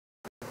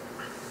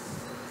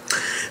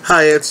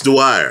Hi, it's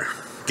Dwyer.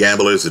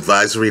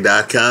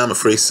 GamblersAdvisory.com, a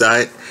free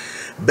site.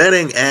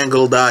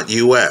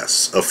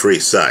 BettingAngle.us, a free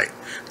site.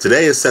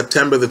 Today is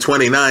September the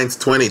 29th,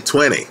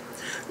 2020.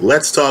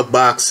 Let's talk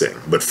boxing,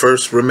 but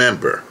first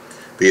remember,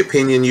 the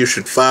opinion you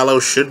should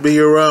follow should be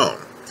your own.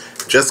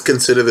 Just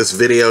consider this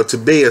video to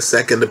be a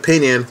second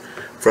opinion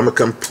from a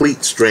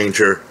complete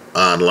stranger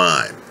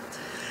online.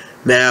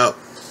 Now,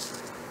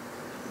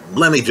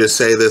 let me just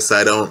say this,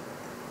 I don't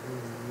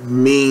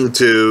mean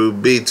to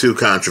be too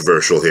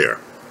controversial here.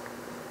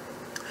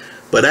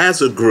 But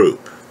as a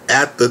group,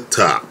 at the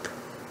top,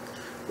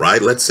 right,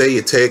 let's say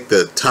you take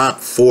the top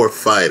 4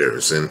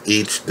 fighters in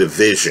each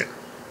division.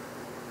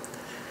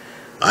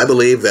 I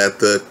believe that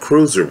the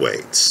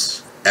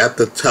cruiserweights at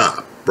the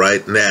top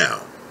right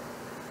now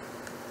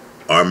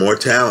are more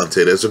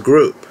talented as a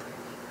group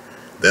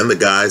than the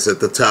guys at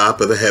the top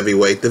of the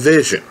heavyweight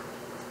division.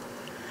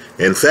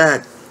 In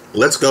fact,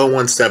 let's go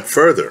one step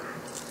further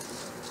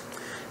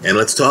and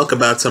let's talk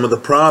about some of the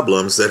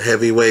problems that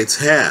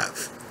heavyweights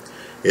have.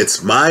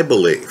 It's my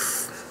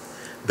belief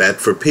that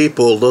for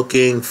people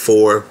looking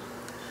for,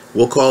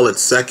 we'll call it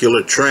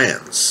secular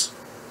trends,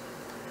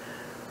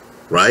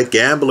 right?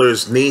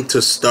 Gamblers need to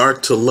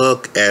start to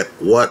look at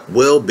what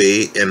will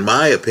be, in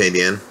my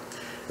opinion,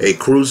 a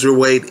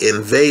cruiserweight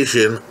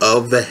invasion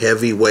of the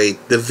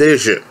heavyweight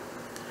division.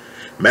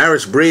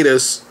 Maris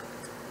Briedis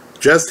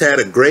just had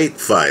a great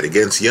fight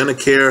against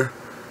Yannikir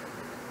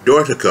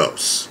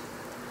Dorticos,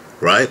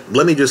 right?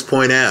 Let me just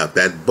point out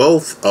that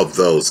both of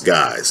those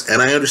guys,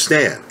 and I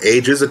understand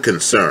age is a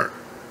concern,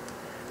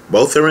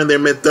 both are in their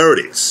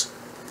mid-30s.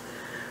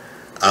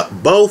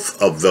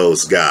 Both of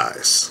those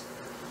guys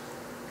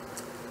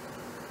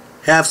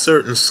have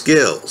certain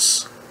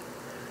skills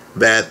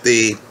that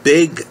the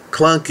big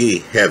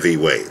clunky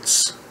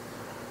heavyweights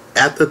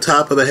at the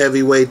top of the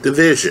heavyweight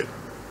division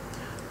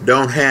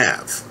don't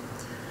have.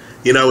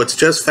 You know, it's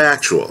just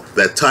factual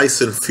that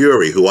Tyson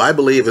Fury, who I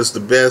believe is the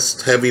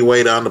best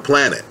heavyweight on the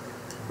planet,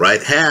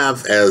 right,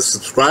 have, as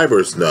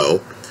subscribers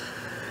know,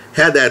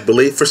 had that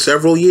belief for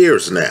several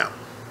years now.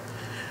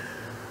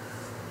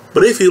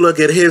 But if you look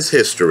at his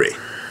history,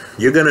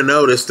 you're going to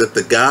notice that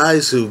the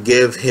guys who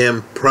give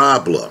him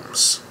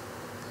problems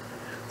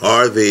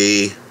are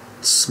the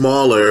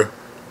smaller,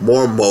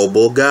 more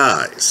mobile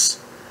guys,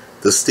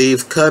 the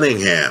Steve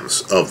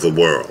Cunninghams of the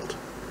world,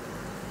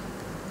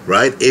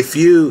 right? If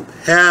you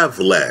have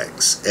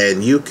legs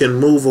and you can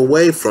move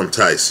away from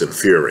Tyson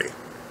Fury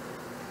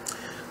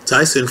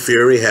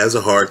has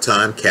a hard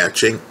time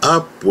catching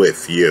up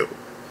with you.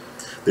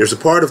 There's a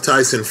part of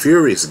Tyson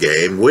Fury's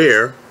game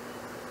where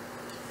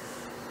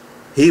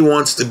he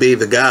wants to be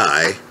the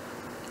guy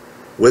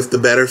with the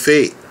better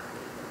feet,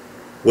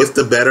 with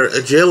the better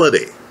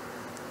agility.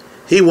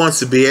 He wants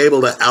to be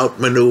able to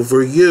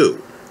outmaneuver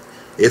you.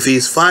 If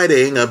he's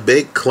fighting a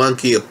big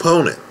clunky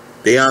opponent,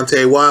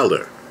 Deontay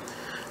Wilder,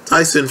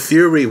 Tyson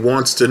Fury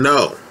wants to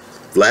know,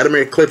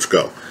 Vladimir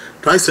Klitschko,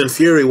 Tyson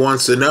Fury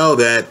wants to know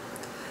that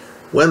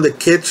when the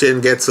kitchen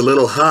gets a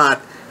little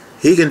hot,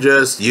 he can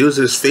just use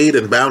his feet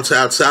and bounce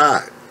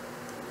outside,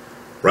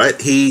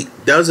 right? He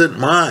doesn't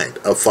mind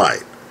a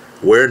fight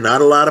where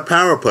not a lot of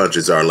power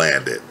punches are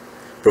landed,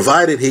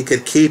 provided he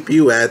could keep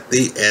you at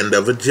the end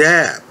of a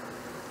jab.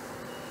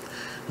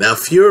 Now,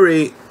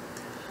 Fury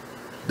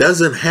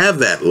doesn't have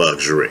that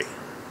luxury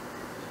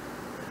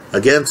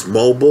against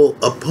mobile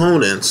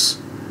opponents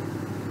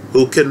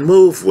who can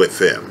move with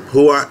him,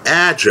 who are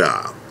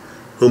agile,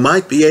 who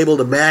might be able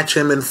to match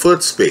him in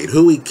foot speed,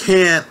 who he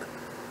can't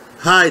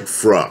hide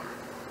from.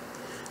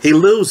 He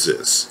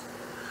loses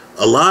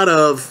a lot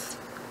of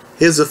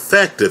his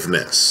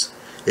effectiveness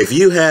if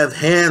you have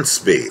hand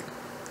speed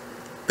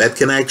that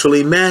can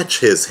actually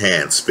match his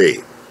hand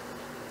speed.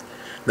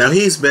 Now,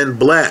 he's been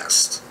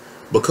blessed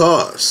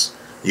because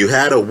you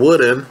had a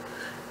wooden,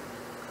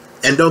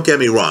 and don't get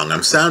me wrong,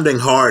 I'm sounding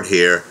hard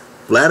here,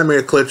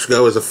 Vladimir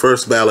Klitschko is a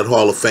first ballot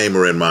Hall of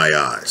Famer in my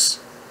eyes.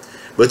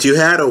 But you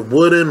had a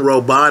wooden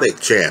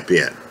robotic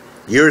champion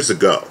years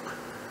ago.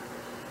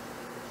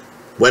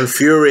 When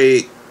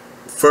Fury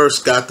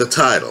first got the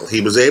title,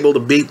 he was able to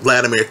beat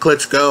Vladimir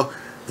Klitschko.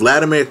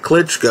 Vladimir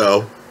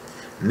Klitschko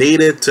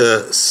needed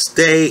to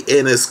stay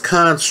in his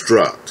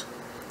construct.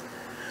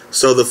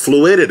 So the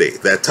fluidity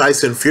that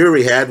Tyson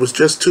Fury had was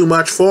just too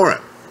much for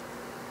him.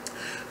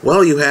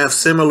 Well, you have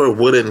similar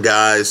wooden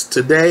guys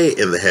today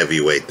in the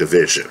heavyweight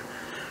division,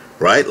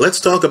 right? Let's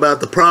talk about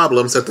the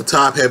problems that the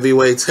top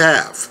heavyweights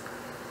have.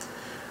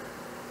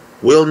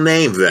 We'll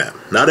name them.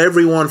 Not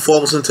everyone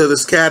falls into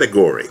this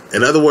category.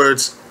 In other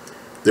words,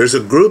 there's a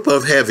group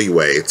of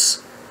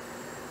heavyweights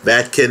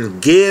that can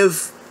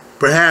give,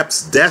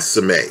 perhaps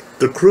decimate,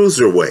 the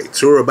cruiserweights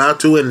who are about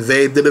to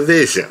invade the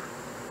division,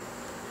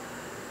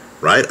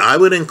 right? I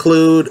would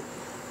include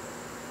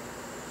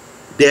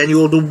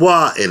Daniel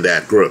Dubois in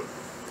that group,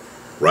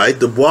 right?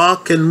 Dubois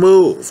can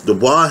move.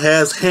 Dubois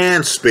has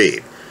hand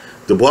speed.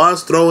 Dubois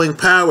is throwing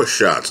power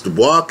shots.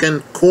 Dubois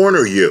can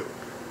corner you,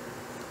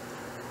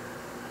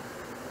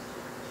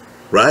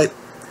 right?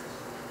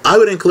 I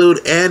would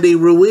include Andy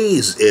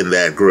Ruiz in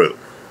that group.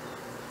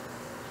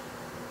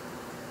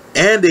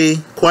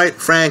 Andy, quite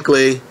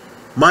frankly,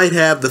 might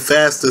have the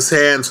fastest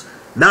hands,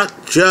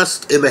 not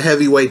just in the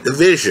heavyweight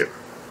division,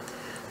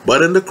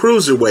 but in the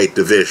cruiserweight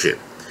division.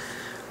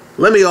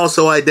 Let me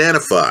also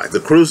identify the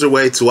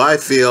cruiserweights who I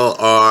feel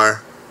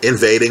are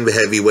invading the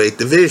heavyweight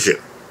division.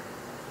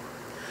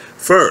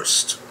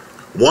 First,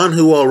 one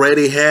who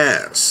already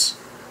has.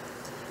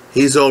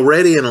 He's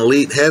already an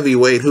elite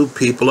heavyweight who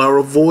people are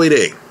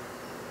avoiding.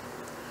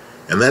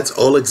 And that's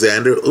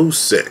Alexander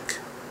Usyk.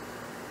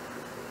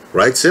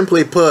 Right?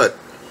 Simply put,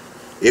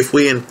 if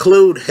we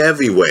include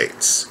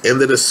heavyweights in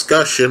the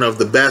discussion of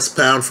the best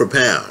pound for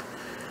pound,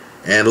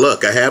 and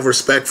look, I have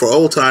respect for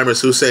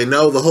old-timers who say,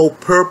 no, the whole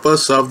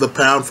purpose of the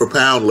pound for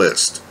pound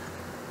list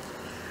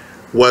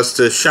was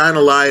to shine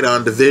a light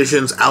on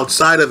divisions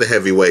outside of the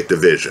heavyweight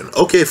division.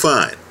 Okay,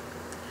 fine.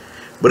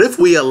 But if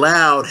we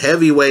allowed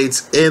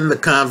heavyweights in the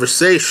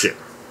conversation,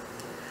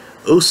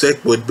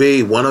 Usyk would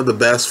be one of the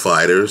best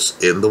fighters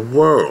in the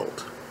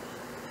world.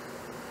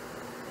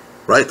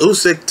 Right?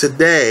 Usyk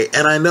today,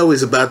 and I know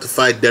he's about to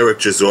fight Derek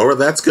Chisora.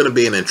 That's going to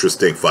be an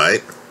interesting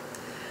fight.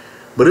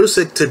 But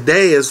Usyk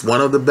today is one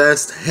of the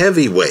best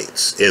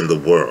heavyweights in the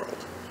world.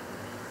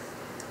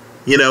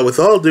 You know, with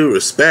all due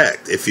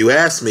respect, if you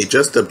ask me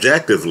just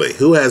objectively,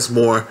 who has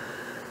more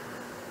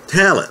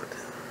talent?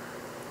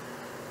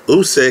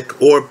 Usyk,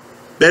 or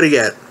better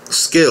yet,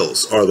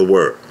 skills are the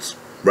words,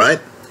 right?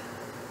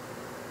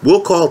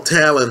 We'll call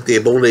talent the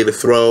ability to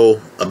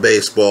throw a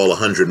baseball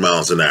 100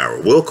 miles an hour.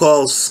 We'll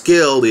call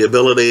skill the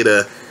ability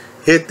to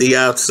hit the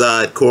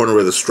outside corner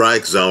of the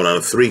strike zone on a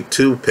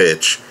 3-2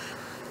 pitch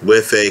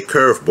with a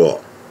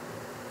curveball.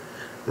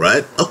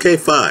 Right? Okay,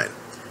 fine.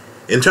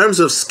 In terms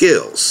of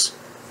skills,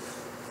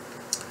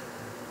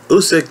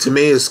 Usyk to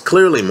me is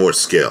clearly more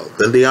skilled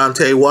than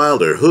Deontay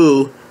Wilder,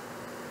 who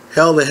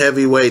held the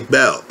heavyweight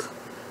belt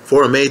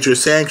for a major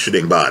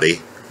sanctioning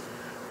body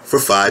for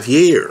 5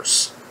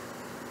 years.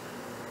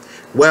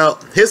 Well,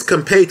 his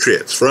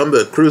compatriots from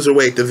the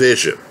cruiserweight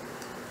division,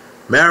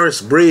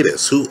 Maris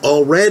Briedis, who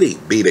already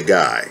beat a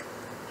guy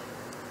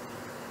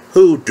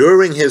who,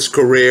 during his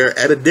career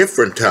at a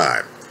different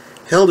time,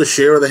 held a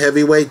share of the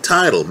heavyweight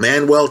title,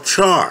 Manuel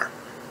Charr.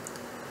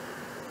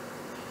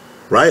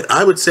 Right?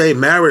 I would say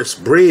Maris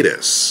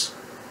Briedis,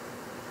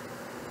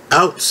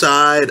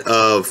 outside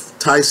of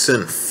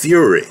Tyson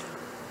Fury,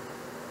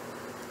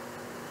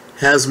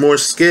 has more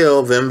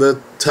skill than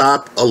the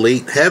top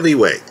elite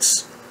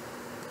heavyweights.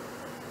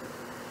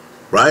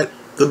 Right?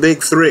 The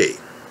big three.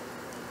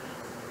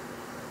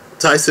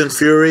 Tyson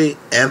Fury,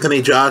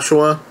 Anthony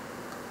Joshua.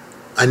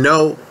 I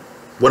know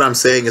what I'm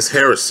saying is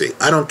heresy.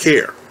 I don't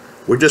care.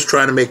 We're just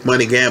trying to make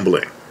money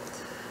gambling.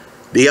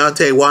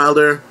 Deontay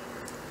Wilder.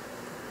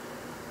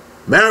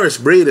 Maris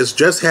Briedis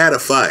just had a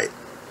fight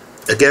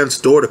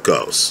against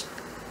Dorticos,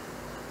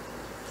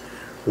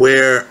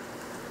 where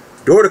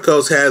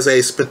Dorticos has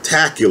a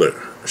spectacular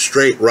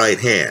straight right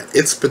hand.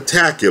 It's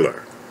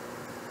spectacular.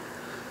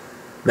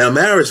 Now,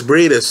 Maris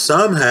Briedis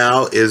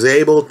somehow is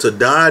able to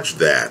dodge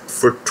that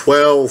for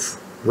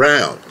 12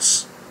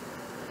 rounds.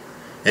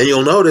 And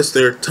you'll notice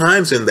there are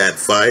times in that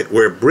fight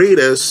where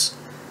Briedis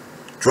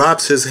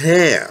drops his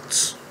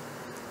hands.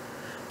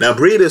 Now,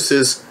 Briedis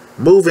is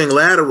moving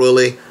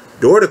laterally.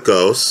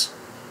 Dorticos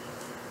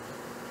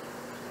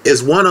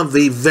is one of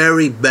the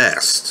very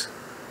best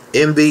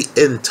in the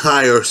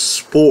entire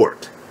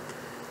sport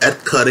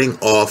at cutting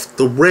off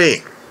the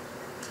ring.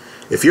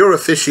 If you're an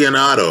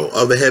aficionado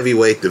of the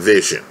heavyweight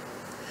division,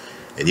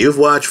 and you've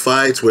watched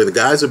fights where the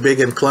guys are big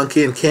and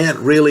clunky and can't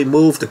really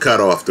move to cut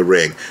off the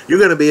ring, you're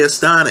going to be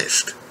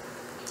astonished.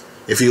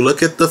 If you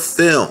look at the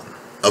film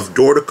of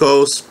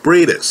Dorticos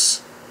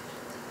Briedis,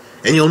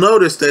 and you'll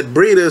notice that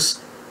Briedis,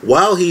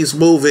 while he's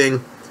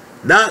moving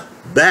not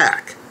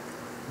back,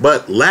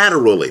 but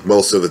laterally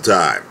most of the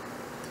time,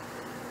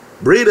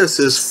 Briedis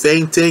is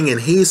feinting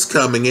and he's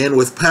coming in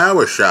with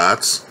power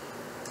shots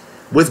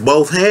with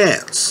both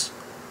hands.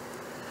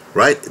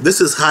 Right? This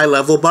is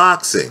high-level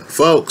boxing,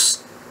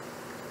 folks.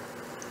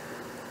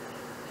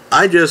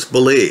 I just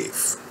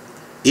believe,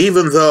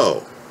 even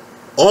though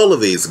all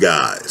of these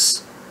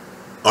guys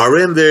are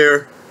in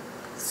their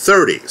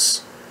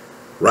 30s,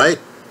 right?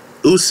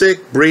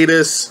 Usyk,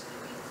 Briedis,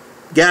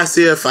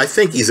 Gassiev, I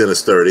think he's in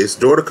his 30s.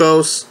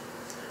 Dorticos,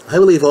 I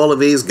believe all of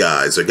these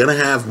guys are going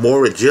to have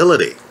more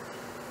agility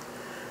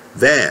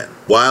than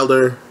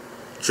Wilder,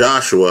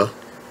 Joshua,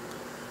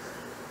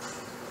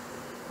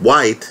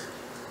 White.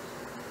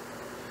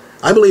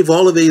 I believe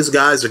all of these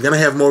guys are going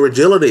to have more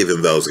agility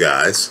than those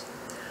guys.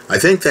 I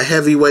think the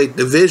heavyweight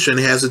division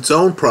has its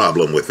own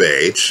problem with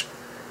age.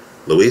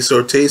 Luis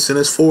Ortiz in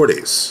his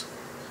 40s.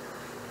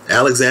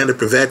 Alexander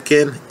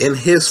Povetkin in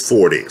his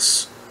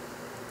 40s.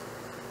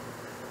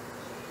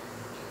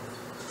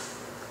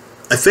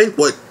 I think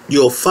what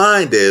you'll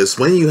find is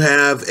when you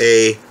have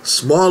a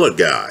smaller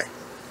guy,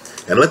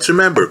 and let's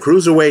remember,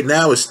 cruiserweight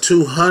now is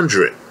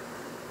 200.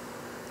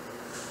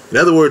 In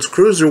other words,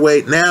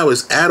 cruiserweight now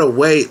is at a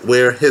weight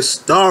where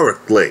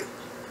historically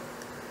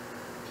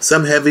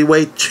some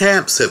heavyweight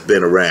champs have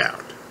been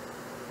around.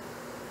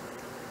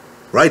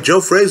 Right?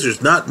 Joe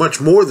Frazier's not much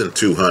more than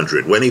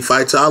 200 when he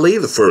fights Ali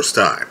the first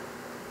time.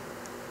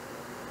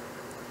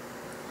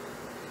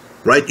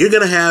 Right? You're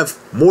going to have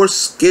more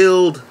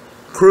skilled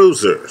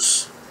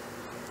cruisers.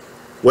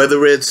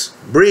 Whether it's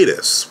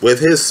Breedis with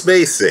his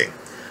spacing,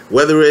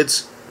 whether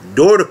it's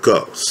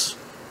Dorticos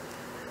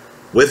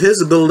with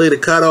his ability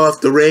to cut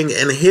off the ring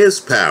and his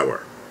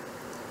power.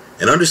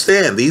 And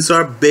understand, these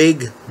are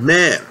big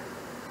men.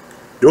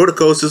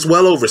 Dorticos is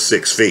well over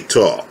 6 feet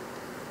tall.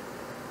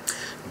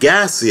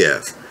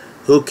 Gassiev,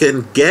 who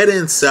can get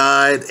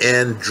inside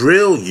and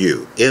drill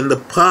you in the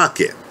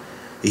pocket.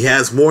 He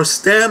has more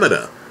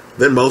stamina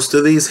than most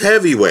of these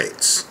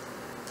heavyweights.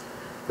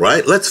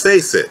 Right? Let's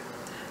face it.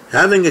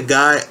 Having a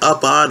guy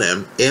up on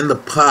him in the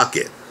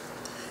pocket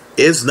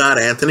is not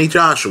Anthony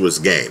Joshua's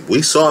game.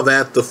 We saw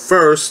that the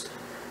first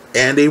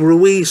Andy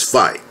Ruiz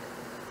fight,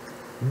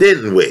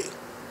 didn't we?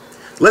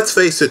 Let's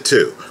face it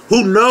too.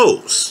 Who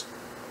knows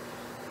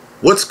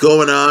what's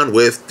going on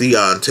with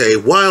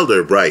Deontay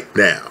Wilder right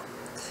now?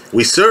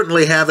 We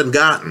certainly haven't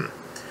gotten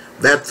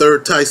that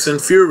third Tyson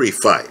Fury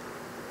fight.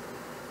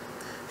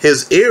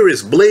 His ear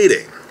is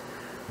bleeding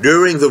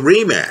during the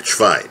rematch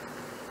fight.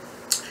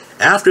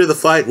 After the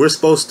fight, we're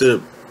supposed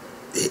to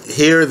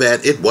hear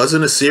that it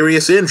wasn't a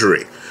serious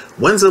injury.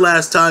 When's the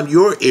last time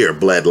your ear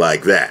bled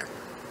like that?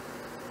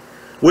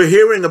 We're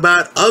hearing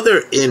about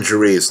other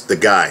injuries the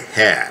guy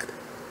had.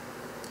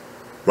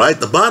 Right?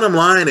 The bottom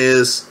line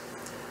is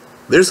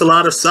there's a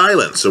lot of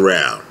silence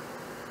around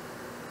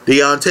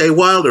Deontay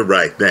Wilder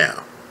right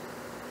now.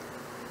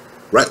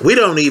 Right? We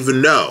don't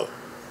even know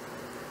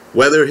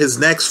whether his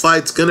next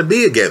fight's going to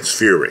be against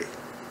Fury.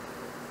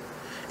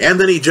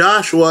 Anthony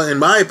Joshua, in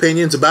my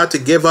opinion, is about to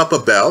give up a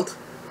belt.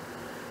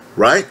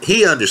 Right?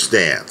 He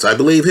understands. I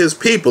believe his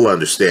people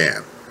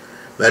understand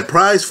that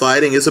prize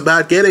fighting is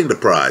about getting the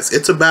prize.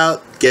 It's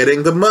about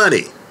getting the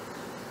money.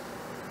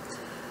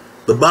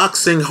 The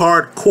boxing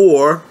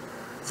hardcore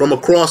from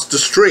across the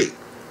street,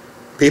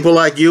 people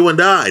like you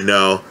and I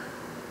know,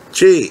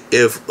 gee,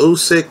 if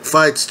Usyk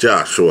fights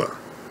Joshua,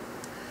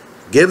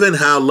 given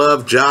how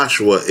loved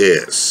Joshua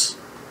is,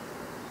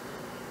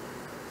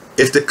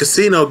 if the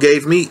casino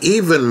gave me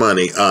even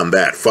money on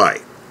that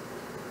fight,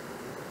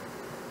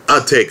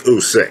 I'd take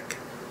Usyk.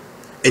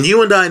 And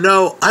you and I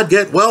know I'd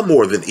get well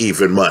more than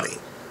even money.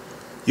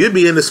 You'd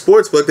be in the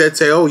sports book, they'd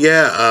say, oh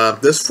yeah,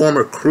 this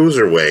former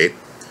cruiserweight,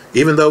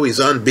 even though he's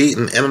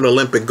unbeaten and an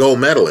Olympic gold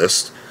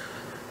medalist,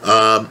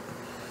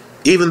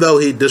 even though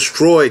he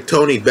destroyed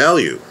Tony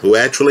Bellew, who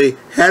actually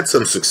had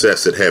some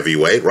success at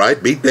heavyweight,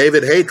 right? Beat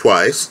David Haye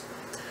twice.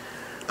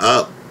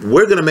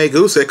 We're going to make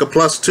Usyk a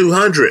plus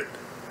 200.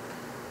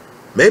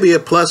 Maybe a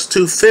plus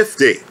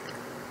 250.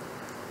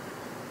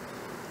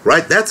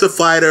 Right? That's a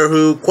fighter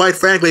who, quite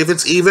frankly, if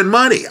it's even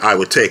money, I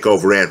would take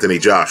over Anthony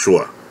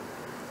Joshua.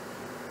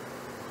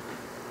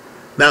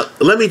 Now,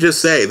 let me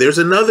just say, there's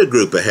another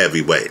group of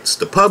heavyweights.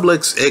 The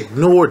public's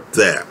ignored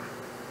them,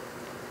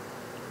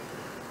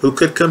 who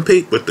could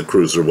compete with the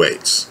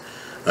cruiserweights.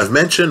 I've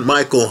mentioned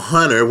Michael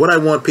Hunter. What I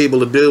want people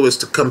to do is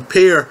to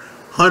compare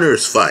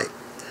Hunter's fight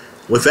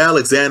with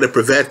Alexander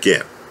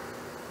Povetkin,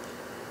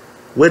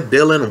 with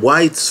Dylan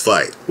White's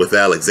fight with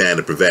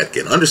Alexander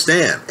Povetkin.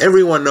 Understand,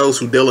 everyone knows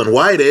who Dylan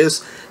White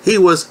is. He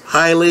was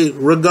highly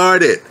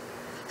regarded.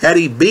 Had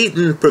he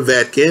beaten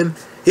Povetkin,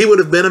 he would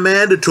have been a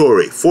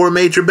mandatory for a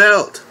major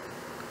belt.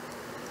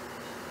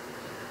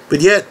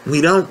 But yet, we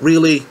don't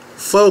really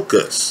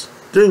focus,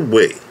 do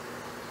we,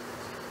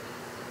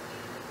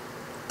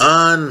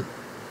 on,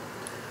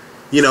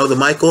 the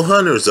Michael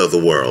Hunters of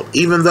the world.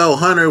 Even though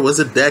Hunter was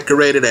a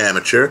decorated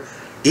amateur,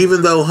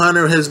 even though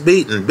Hunter has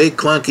beaten big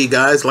clunky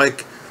guys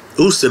like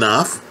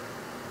Ustinov,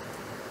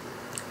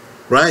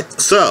 right?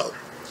 So,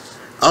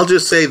 I'll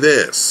just say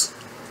this.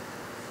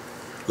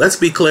 Let's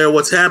be clear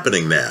what's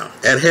happening now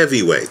at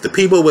heavyweight. The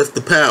people with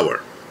the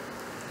power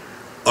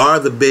are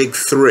the big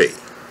three,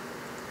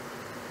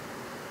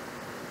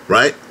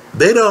 right?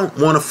 They don't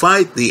want to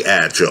fight the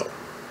agile.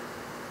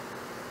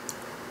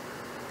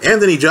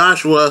 Anthony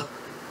Joshua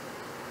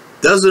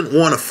doesn't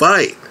want to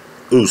fight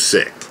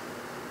Usyk.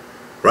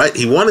 Right?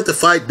 He wanted to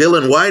fight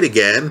Dylan White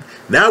again.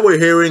 Now we're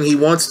hearing he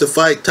wants to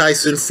fight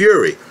Tyson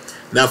Fury.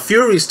 Now,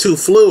 Fury's too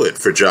fluid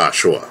for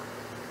Joshua.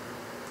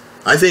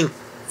 I think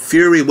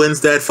Fury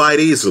wins that fight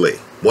easily.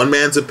 One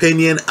man's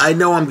opinion. I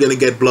know I'm going to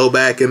get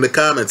blowback in the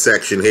comment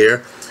section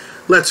here.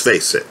 Let's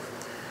face it.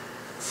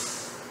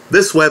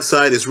 This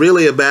website is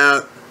really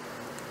about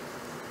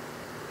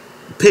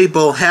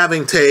people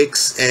having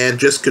takes and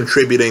just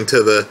contributing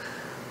to the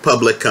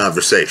public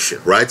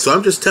conversation, right? So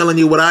I'm just telling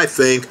you what I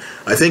think.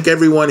 I think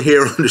everyone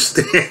here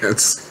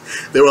understands.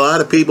 There are a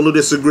lot of people who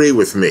disagree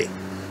with me.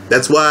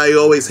 That's why I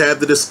always have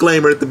the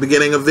disclaimer at the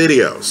beginning of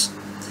videos.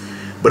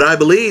 But I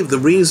believe the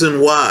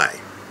reason why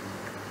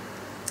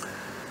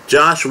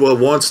Joshua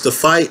wants to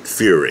fight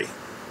Fury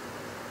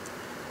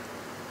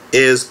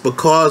is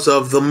because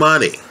of the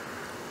money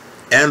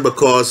and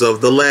because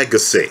of the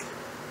legacy.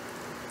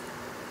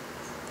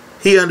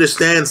 He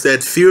understands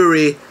that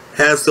Fury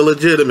has the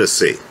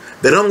legitimacy.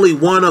 that only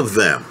one of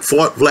them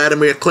fought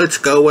Vladimir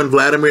Klitschko when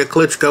Vladimir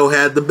Klitschko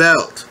had the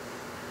belt.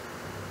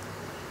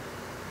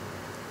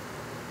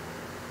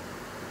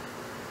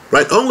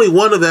 Right? Only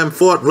one of them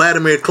fought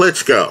Vladimir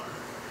Klitschko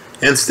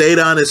and stayed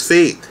on his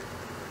feet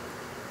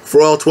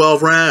for all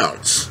 12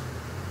 rounds.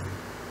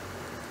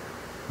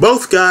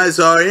 Both guys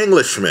are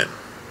Englishmen,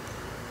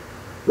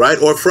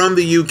 right? Or from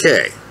the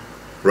UK,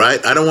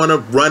 right? I don't want to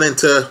run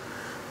into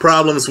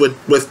problems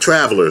with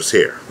travelers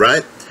here,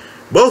 right?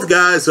 Both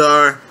guys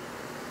are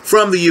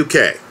from the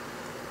UK.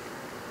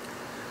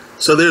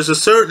 So there's a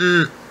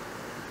certain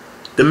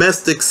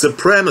domestic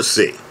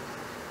supremacy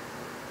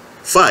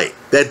fight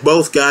that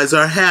both guys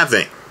are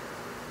having.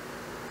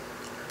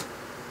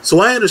 So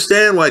I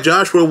understand why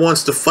Joshua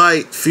wants to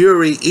fight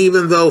Fury,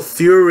 even though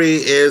Fury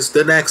is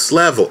the next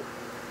level.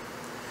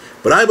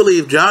 But I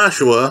believe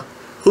Joshua,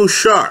 who's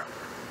sharp,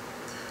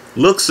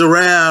 looks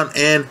around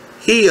and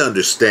he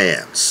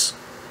understands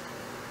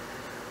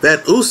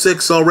that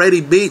Usyk's already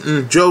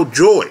beaten Joe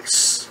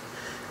Joyce.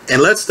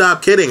 And let's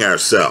stop kidding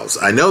ourselves.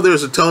 I know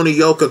there's a Tony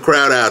Yoka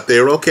crowd out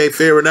there. Okay,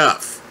 fair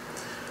enough.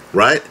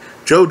 Right?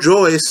 Joe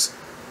Joyce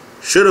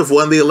should have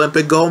won the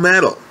Olympic gold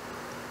medal.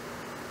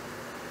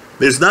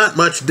 There's not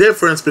much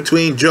difference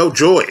between Joe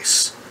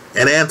Joyce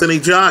and Anthony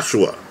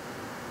Joshua.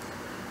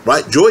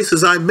 Right? Joyce,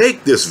 as I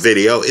make this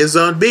video, is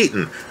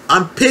unbeaten.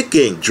 I'm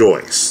picking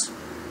Joyce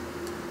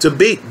to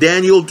beat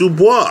Daniel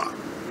Dubois.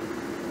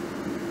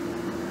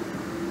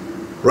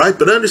 Right?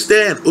 But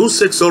understand,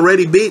 Usyk's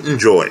already beaten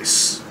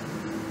Joyce.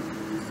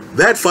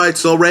 That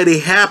fight's already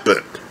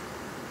happened.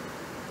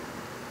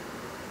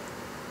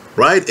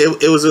 Right?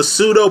 It was a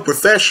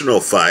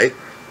pseudo-professional fight.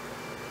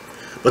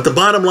 But the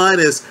bottom line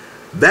is,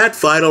 that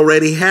fight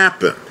already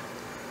happened.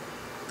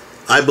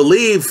 I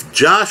believe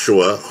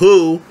Joshua,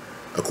 who,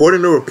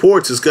 according to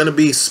reports, is going to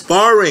be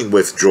sparring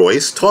with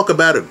Joyce. Talk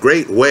about a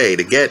great way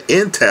to get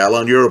intel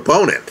on your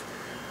opponent.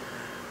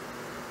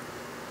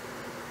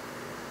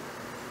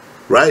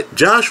 Right?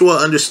 Joshua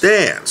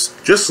understands,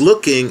 just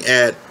looking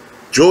at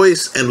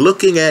Joyce and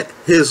looking at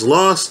his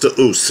loss to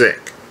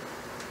Usyk,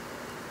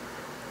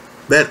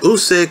 that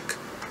Usyk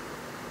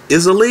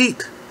is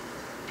elite.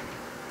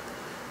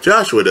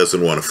 Joshua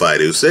doesn't want to fight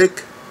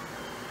Usyk.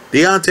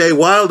 Deontay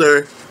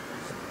Wilder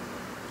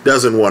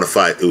doesn't want to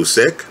fight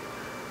Usyk.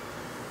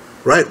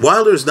 Right?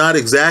 Wilder's not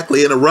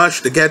exactly in a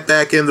rush to get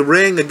back in the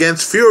ring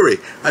against Fury.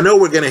 I know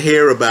we're going to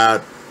hear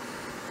about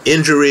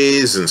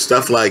injuries and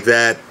stuff like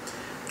that.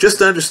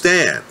 Just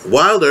understand,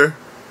 Wilder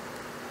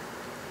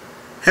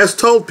has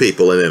told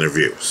people in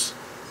interviews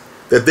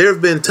that there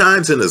have been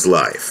times in his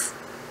life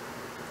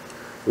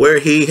where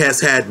he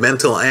has had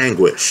mental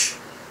anguish.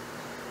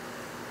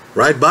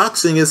 Right?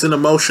 Boxing is an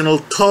emotional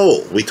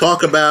toll. We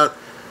talk about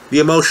the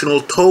emotional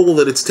toll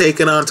that it's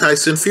taken on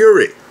Tyson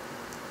Fury.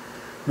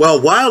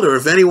 Well, Wilder,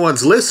 if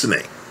anyone's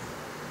listening,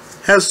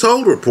 has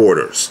told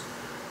reporters,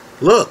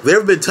 look, there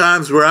have been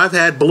times where I've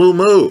had blue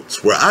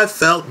moods, where I've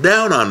felt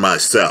down on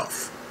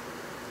myself.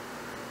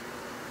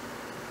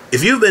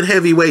 If you've been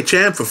heavyweight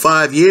champ for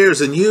 5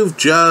 years and you've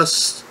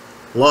just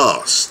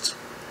lost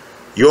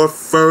your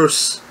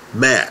first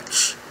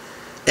match,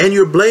 and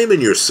you're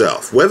blaming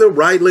yourself, whether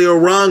rightly or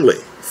wrongly,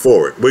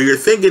 for it, where you're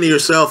thinking to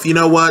yourself, you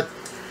know what,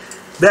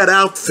 that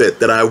outfit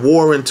that I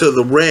wore into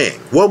the ring,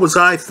 what was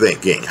I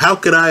thinking? How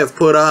could I have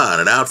put on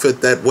an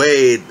outfit that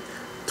weighed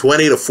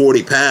 20 to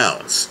 40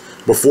 pounds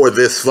before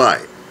this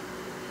fight?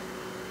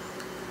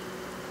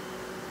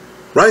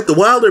 Right? The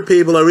Wilder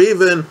people are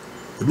even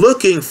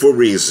looking for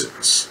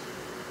reasons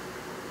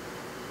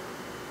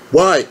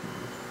why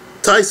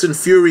Tyson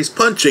Fury's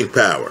punching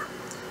power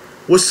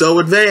was so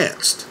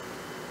advanced,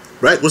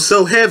 right? Was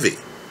so heavy.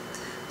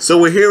 So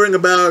we're hearing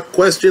about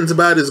questions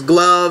about his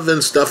glove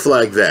and stuff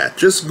like that.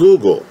 Just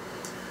Google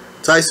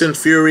Tyson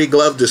Fury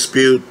glove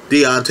dispute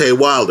Deontay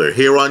Wilder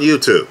here on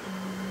YouTube.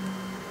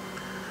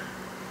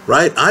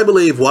 Right? I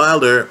believe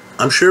Wilder,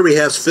 I'm sure he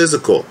has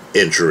physical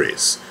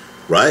injuries,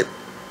 right?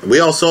 We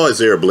all saw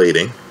his ear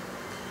bleeding,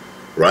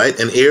 right?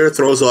 An ear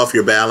throws off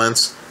your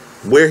balance.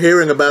 We're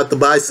hearing about the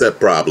bicep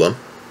problem,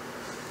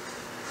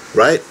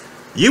 right?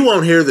 You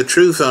won't hear the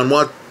truth on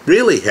what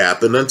really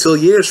happened until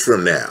years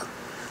from now.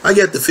 I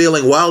get the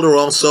feeling Wilder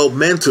also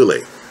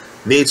mentally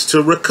needs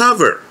to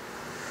recover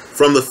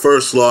from the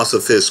first loss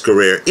of his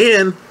career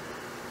in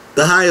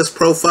the highest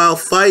profile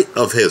fight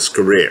of his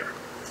career.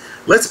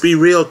 Let's be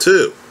real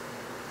too.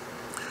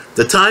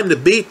 The time to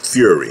beat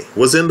Fury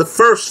was in the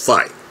first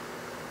fight,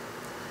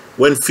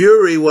 when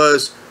Fury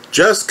was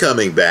just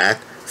coming back,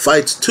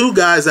 fights 2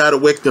 guys out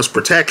of witness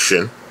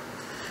protection,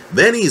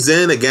 then he's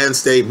in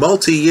against a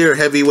multi-year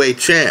heavyweight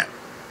champ.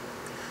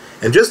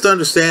 And just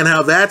understand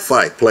how that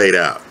fight played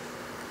out.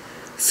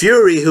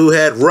 Fury, who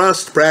had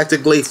rust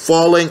practically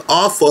falling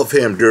off of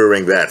him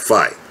during that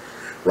fight.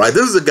 Right?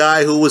 This is a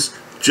guy who was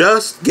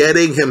just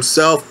getting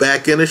himself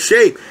back into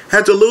shape.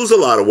 Had to lose a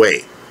lot of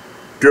weight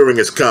during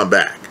his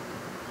comeback.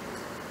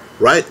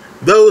 Right?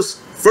 Those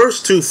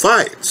first 2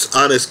 fights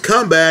on his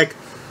comeback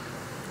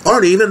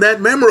aren't even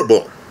that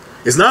memorable.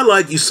 It's not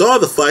like you saw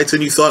the fights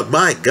and you thought,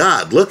 my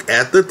God, look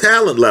at the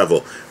talent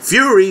level.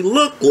 Fury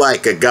looked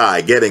like a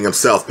guy getting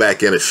himself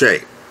back into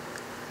shape.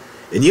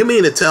 And you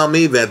mean to tell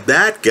me that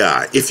that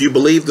guy, if you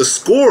believe the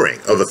scoring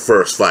of the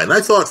first fight, and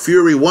I thought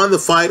Fury won the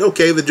fight,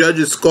 okay, the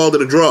judges called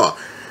it a draw.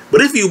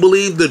 But if you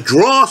believe the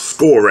draw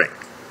scoring,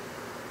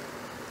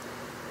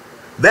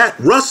 that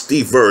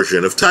rusty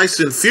version of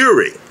Tyson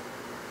Fury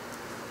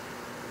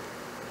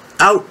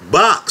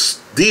outboxed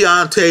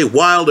Deontay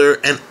Wilder,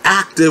 an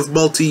active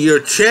multi-year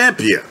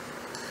champion,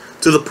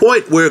 to the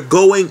point where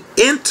going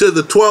into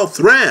the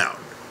 12th round,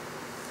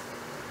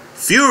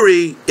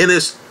 Fury, in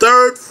his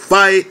third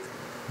fight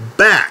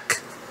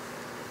back,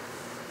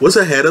 was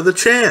ahead of the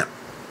champ.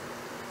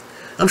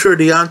 I'm sure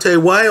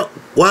Deontay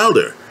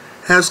Wilder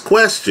has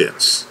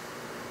questions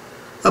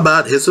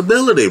about his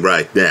ability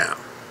right now.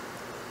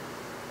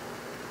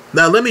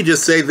 Now, let me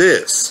just say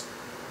this.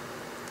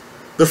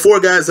 The four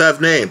guys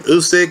I've named,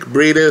 Usyk,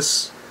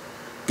 Briedis,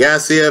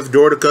 Gassiev,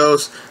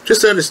 Dorticos,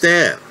 just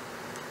understand,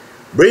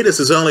 Briedis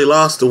has only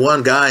lost to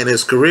one guy in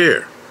his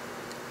career.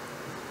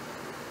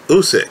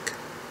 Usyk.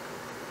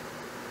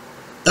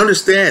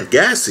 Understand,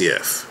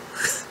 Gassiev.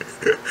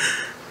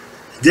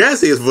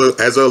 Gassiev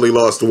has only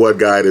lost to one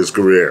guy in his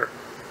career.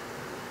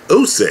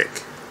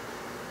 Usyk.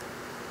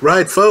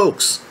 Right,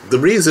 folks? The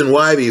reason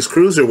why these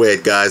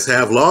cruiserweight guys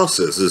have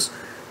losses is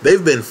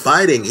they've been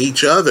fighting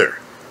each other.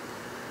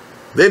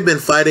 They've been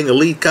fighting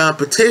elite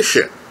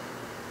competition.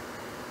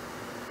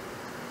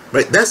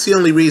 Right? That's the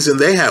only reason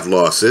they have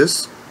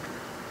losses.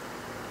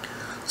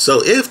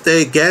 So if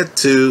they get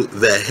to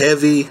the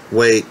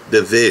heavyweight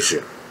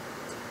division,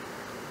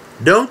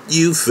 don't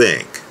you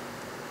think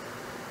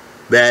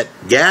that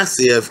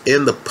Gassiev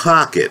in the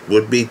pocket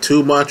would be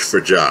too much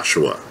for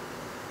Joshua?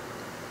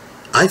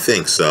 I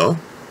think so.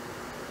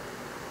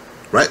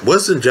 Right?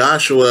 Wasn't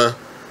Joshua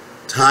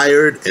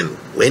tired and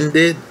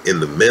winded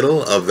in the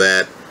middle of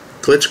that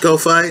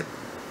Klitschko fight?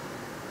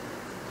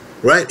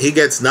 Right? He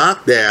gets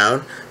knocked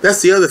down.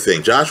 That's the other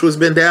thing. Joshua's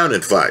been down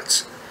in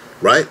fights.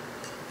 Right?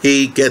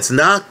 He gets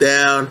knocked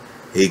down.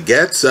 He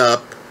gets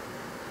up.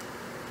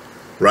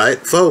 Right?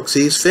 Folks,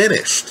 he's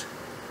finished.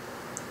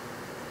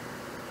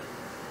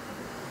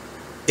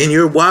 In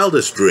your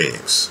wildest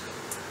dreams,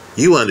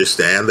 you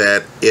understand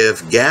that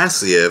if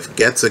Gassiev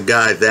gets a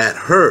guy that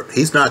hurt,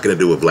 he's not going to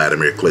do a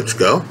Vladimir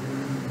Klitschko.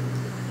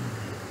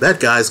 That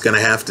guy's going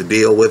to have to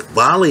deal with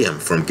volume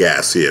from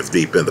Gassiev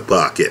deep in the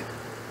pocket.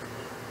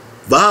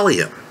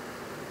 Volume.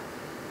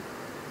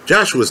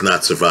 Joshua's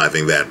not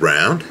surviving that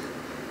round.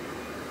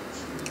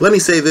 Let me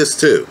say this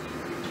too.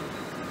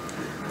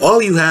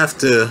 All you have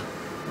to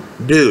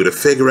do to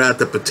figure out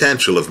the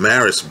potential of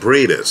Maris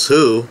Briedis,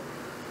 who,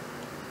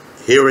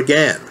 here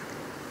again,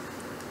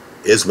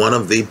 is one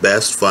of the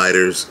best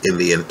fighters in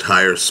the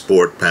entire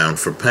sport pound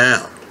for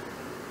pound.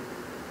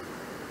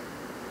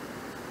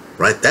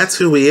 Right? That's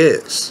who he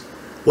is.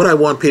 What I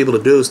want people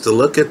to do is to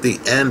look at the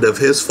end of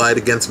his fight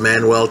against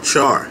Manuel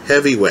Char,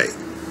 heavyweight.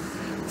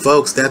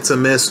 Folks, that's a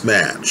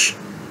mismatch.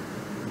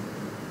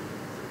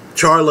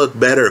 Char looked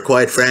better,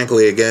 quite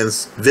frankly,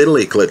 against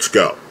Vitaly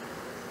Klitschko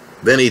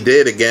than he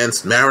did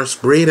against Maris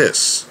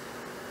Briedis.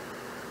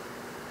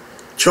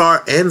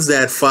 Char ends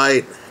that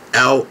fight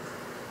out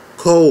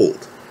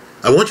cold.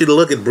 I want you to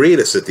look at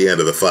Briedis at the end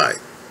of the fight.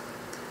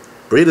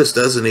 Briedis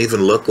doesn't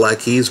even look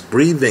like he's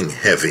breathing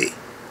heavy.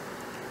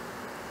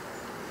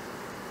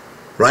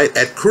 Right?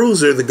 At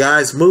cruiser, the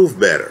guys move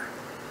better.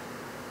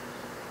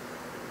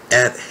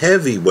 At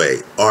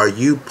heavyweight, are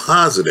you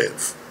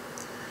positive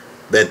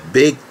that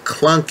big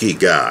clunky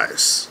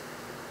guys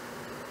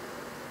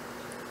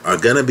are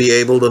going to be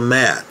able to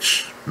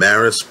match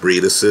Maris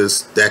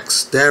Briedis'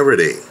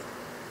 dexterity?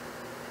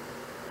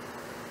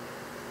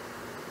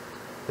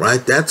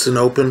 Right? That's an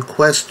open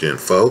question,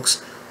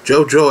 folks.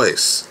 Joe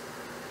Joyce.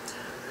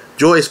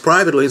 Joyce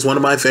privately is one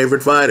of my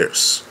favorite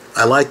fighters.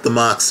 I like the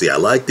moxie. I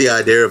like the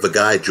idea of a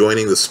guy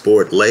joining the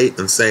sport late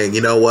and saying,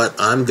 you know what,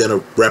 I'm going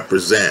to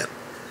represent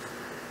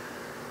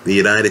the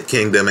United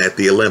Kingdom at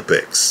the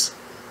Olympics.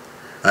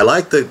 I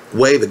like the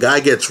way the guy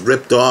gets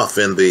ripped off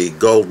in the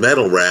gold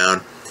medal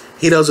round.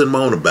 He doesn't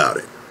moan about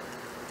it.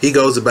 He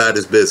goes about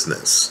his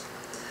business.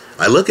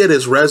 I look at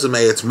his resume,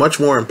 it's much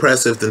more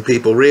impressive than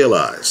people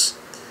realize.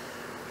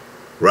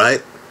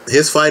 Right?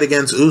 His fight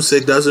against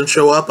Usyk doesn't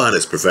show up on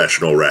his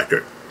professional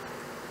record.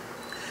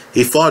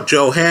 He fought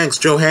Joe Hanks.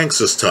 Joe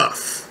Hanks is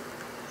tough.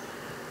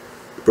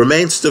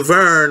 Romain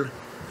Stavern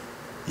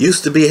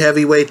used to be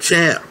heavyweight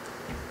champ.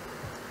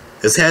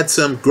 Has had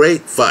some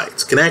great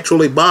fights. Can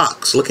actually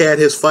box. Look at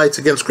his fights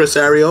against Chris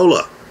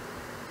Arreola.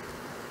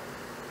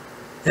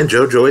 And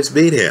Joe Joyce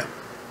beat him.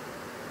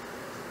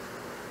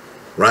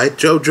 Right?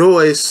 Joe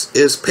Joyce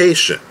is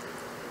patient.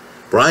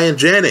 Brian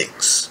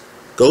Jennings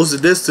goes the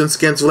distance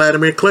against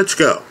Vladimir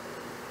Klitschko.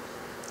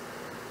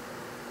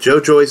 Joe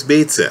Joyce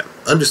beats him.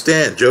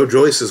 Understand, Joe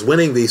Joyce is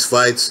winning these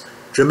fights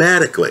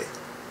dramatically.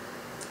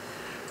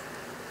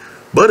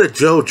 But a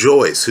Joe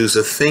Joyce, who's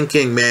a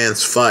thinking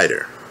man's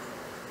fighter,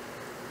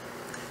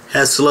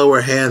 has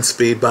slower hand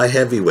speed by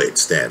heavyweight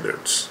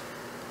standards.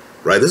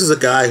 right? This is a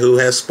guy who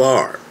has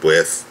sparred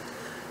with,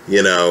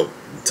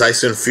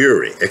 Tyson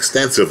Fury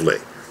extensively.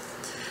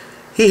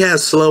 He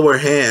has slower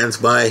hands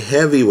by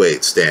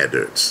heavyweight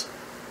standards.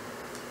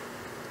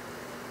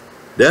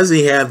 Does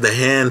he have the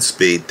hand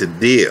speed to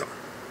deal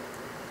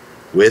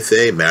with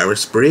a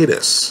Maris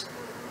Briedis?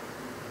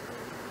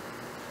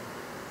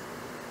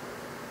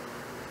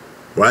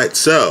 Right,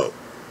 so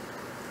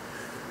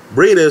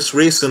Briedis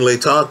recently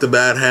talked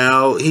about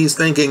how he's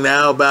thinking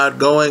now about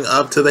going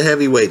up to the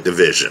heavyweight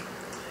division.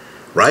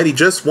 Right, he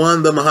just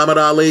won the Muhammad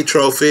Ali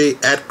trophy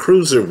at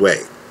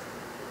cruiserweight.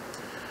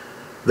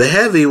 The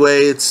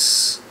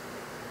heavyweights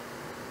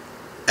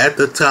at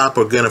the top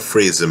are going to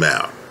freeze him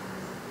out.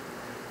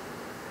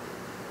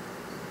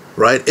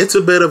 Right, it's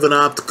a bit of an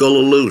optical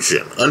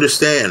illusion.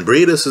 Understand,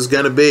 Briedis is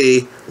going to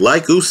be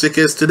like Usyk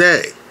is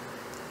today,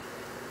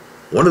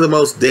 one of the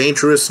most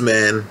dangerous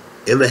men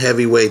in the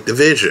heavyweight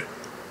division.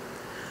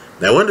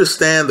 Now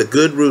understand the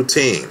good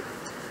routine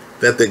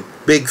that the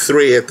big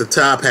three at the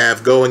top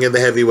have going in the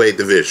heavyweight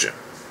division.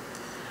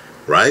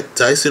 Right?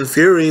 Tyson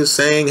Fury is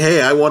saying,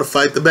 hey, I want to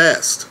fight the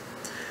best.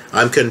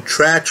 I'm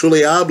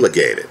contractually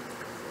obligated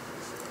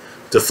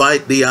to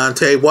fight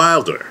Deontay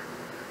Wilder,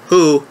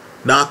 who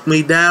knocked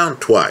me down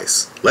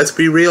twice. Let's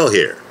be real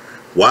here.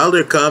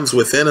 Wilder comes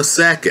within a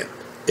second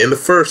in the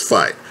first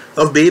fight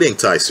of beating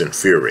Tyson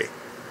Fury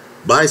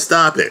by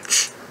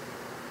stoppage.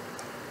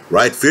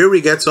 Right?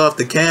 Fury gets off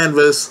the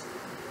canvas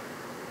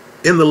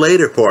in the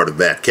later part of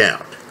that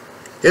count.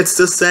 It's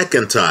the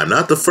second time,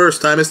 not the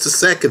first time, it's the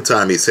second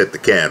time he's hit the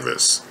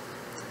canvas.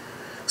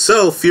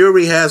 So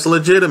Fury has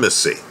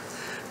legitimacy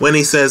when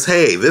he says,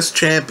 hey, this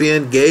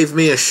champion gave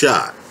me a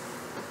shot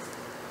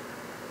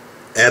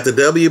at the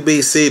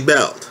WBC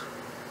belt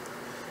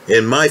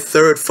in my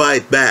third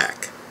fight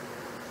back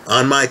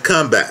on my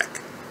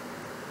comeback.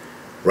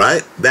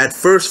 Right? That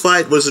first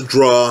fight was a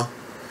draw.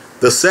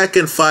 The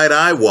second fight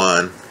I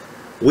won.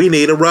 We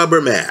need a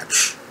rubber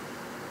match.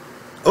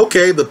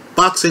 Okay, the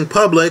boxing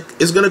public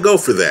is going to go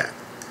for that.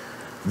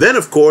 Then,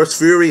 of course,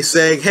 Fury's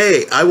saying,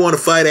 hey, I want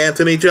to fight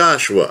Anthony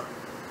Joshua.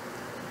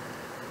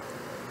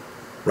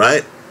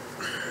 Right?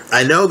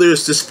 I know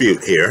there's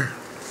dispute here.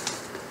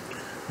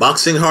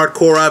 Boxing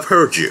Hardcore, I've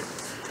heard you.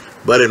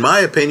 But in my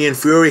opinion,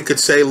 Fury could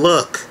say,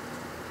 look,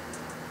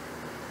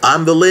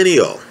 I'm the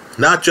lineal,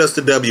 not just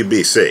the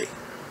WBC.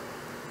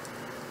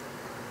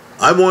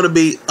 I want to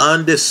be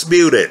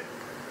undisputed.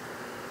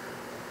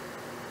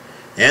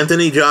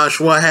 Anthony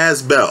Joshua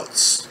has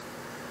belts.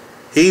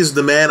 He's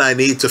the man I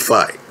need to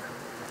fight.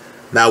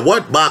 Now,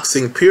 what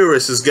boxing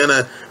purist is going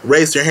to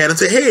raise their hand and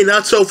say, hey,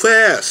 not so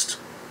fast?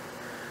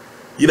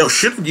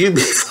 Shouldn't you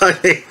be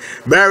fighting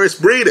Maris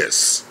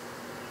Briedis?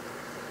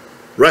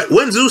 Right?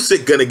 When's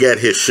Usyk going to get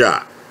his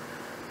shot?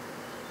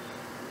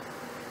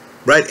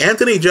 Right?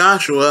 Anthony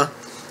Joshua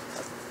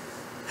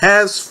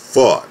has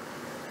fought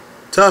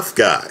tough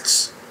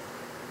guys.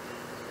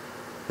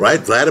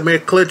 Right? Vladimir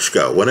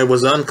Klitschko, when it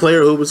was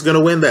unclear who was going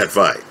to win that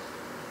fight.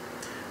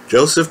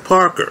 Joseph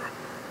Parker,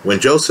 when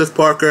Joseph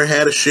Parker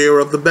had a share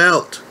of the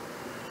belt.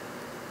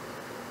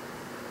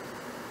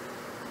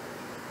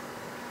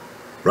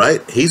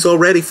 Right? He's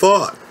already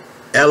fought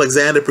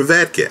Alexander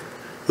Povetkin,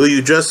 who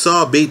you just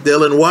saw beat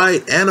Dylan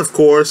White. And, of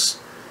course,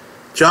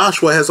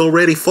 Joshua has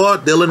already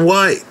fought Dylan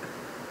White.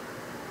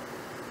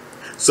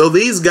 So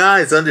these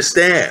guys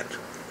understand.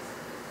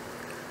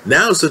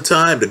 Now's the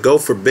time to go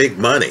for big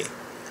money.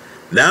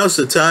 Now's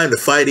the time to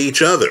fight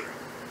each other.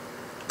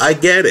 I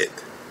get it.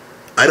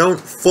 I don't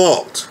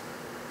fault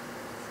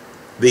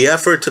the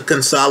effort to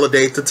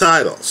consolidate the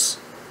titles.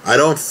 I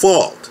don't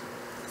fault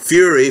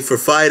Fury for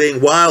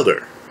fighting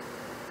Wilder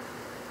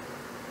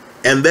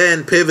and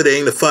then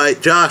pivoting to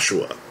fight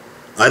Joshua.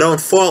 I don't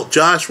fault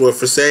Joshua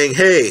for saying,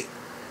 hey,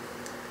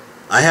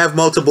 I have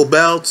multiple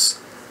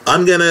belts.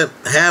 I'm going to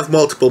have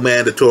multiple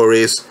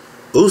mandatories.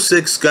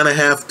 Usyk's going to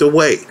have to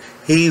wait.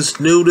 He's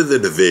new to the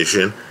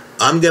division.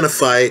 I'm going to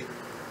fight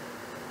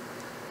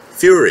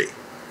Fury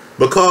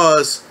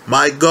because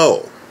my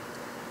goal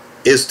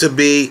is to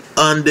be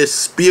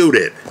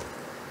undisputed.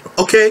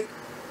 Okay,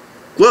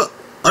 look,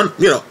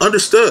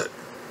 understood.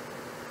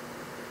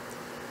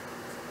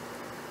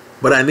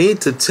 But I need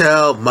to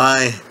tell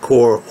my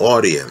core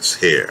audience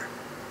here,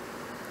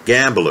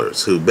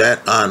 gamblers who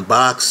bet on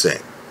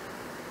boxing,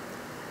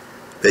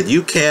 that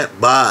you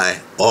can't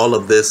buy all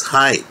of this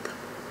hype.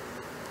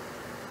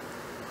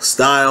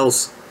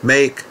 Styles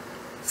make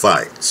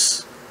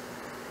fights.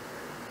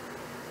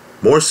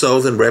 More so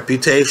than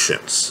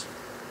reputations.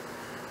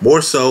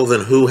 More so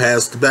than who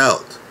has the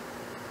belt.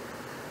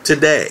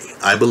 Today,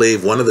 I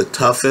believe one of the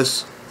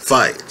toughest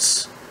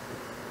fights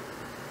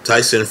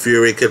Tyson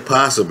Fury could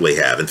possibly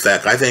have, in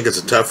fact, I think it's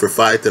a tougher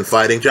fight than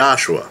fighting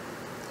Joshua,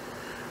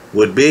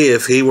 would be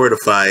if he were to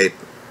fight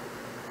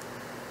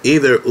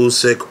either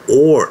Usyk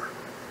or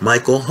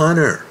Michael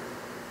Hunter.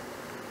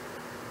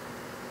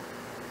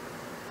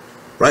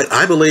 Right?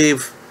 I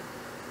believe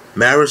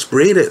Maris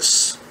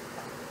Briedis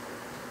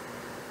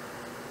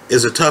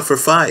is a tougher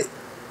fight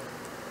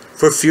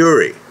for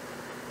Fury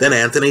than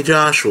Anthony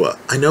Joshua.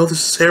 I know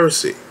this is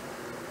heresy.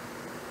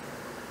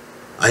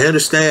 I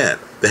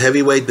understand the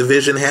heavyweight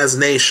division has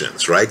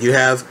nations, right? You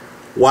have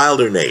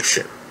Wilder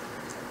Nation.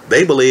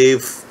 They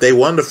believe they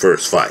won the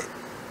first fight.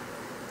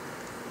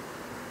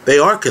 They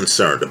are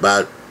concerned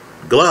about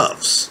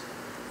gloves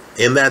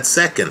in that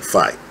second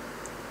fight.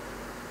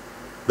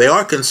 They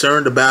are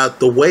concerned about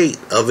the weight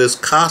of his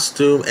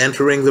costume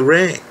entering the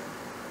ring.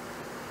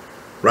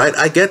 Right?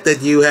 I get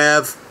that you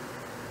have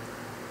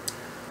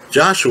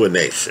Joshua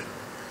Nation.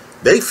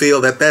 They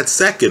feel that that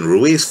second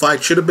Ruiz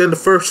fight should have been the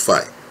first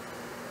fight.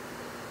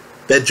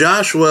 That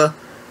Joshua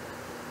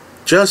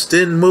just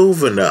didn't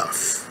move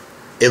enough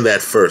in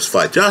that first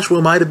fight.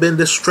 Joshua might have been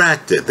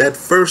distracted. That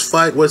first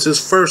fight was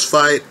his first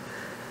fight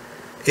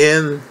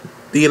in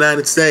the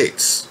United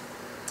States.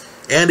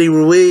 Andy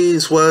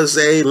Ruiz was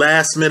a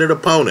last-minute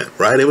opponent,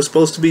 right? It was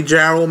supposed to be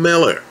Jarrell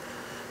Miller.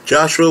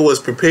 Joshua was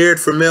prepared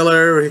for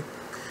Miller.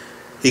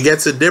 He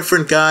gets a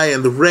different guy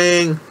in the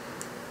ring.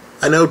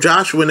 I know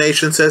Joshua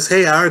Nation says,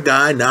 hey, our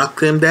guy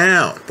knocked him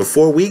down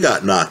before we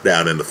got knocked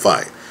down in the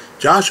fight.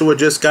 Joshua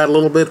just got a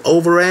little bit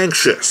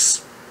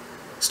over-anxious.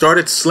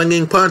 Started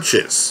slinging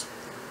punches.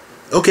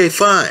 Okay,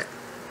 fine.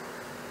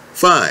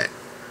 Fine.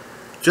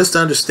 Just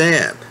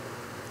understand.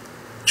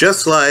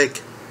 Just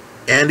like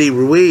Andy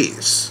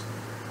Ruiz,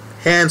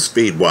 hand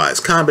speed-wise,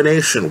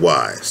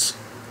 combination-wise,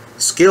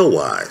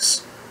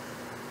 skill-wise,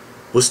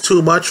 was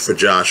too much for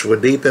Joshua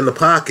deep in the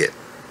pocket.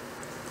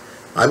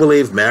 I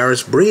believe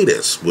Maris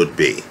Breedis would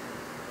be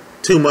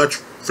too much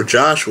for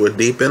Joshua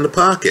deep in the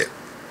pocket.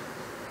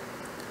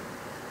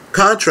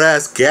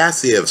 Contrast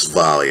Gassiev's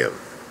volume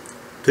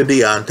to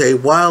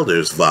Deontay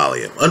Wilder's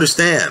volume.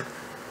 Understand,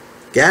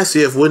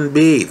 Gassiev wouldn't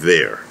be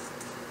there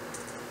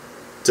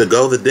to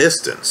go the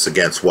distance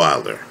against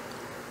Wilder.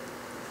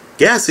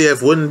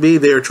 Gassiev wouldn't be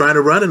there trying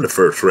to run in the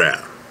first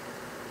round.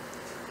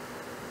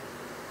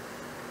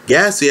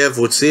 Gassiev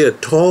would see a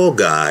tall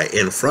guy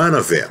in front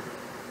of him.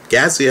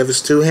 Gassiev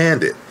is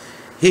two-handed.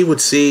 He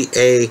would see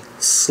a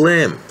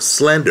slim,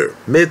 slender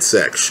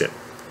midsection.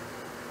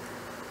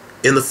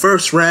 In the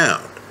first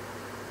round,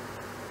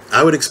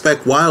 I would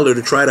expect Wilder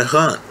to try to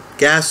hunt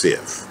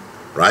Gassiev,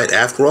 right?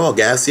 After all,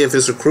 Gassiev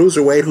is a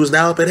cruiserweight who's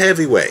now up at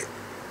heavyweight,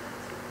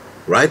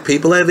 right?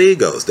 People have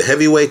egos. The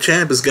heavyweight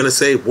champ is going to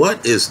say,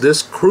 what is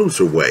this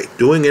cruiserweight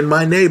doing in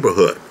my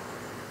neighborhood?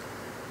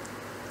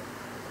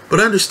 But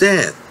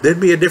understand, there'd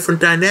be a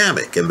different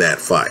dynamic in that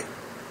fight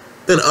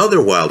than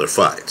other Wilder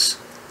fights.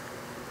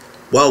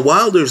 While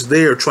Wilder's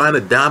there trying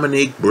to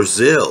dominate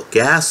Brazil,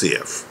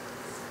 Gassiev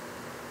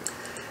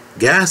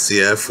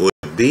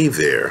would be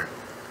there,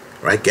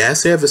 right?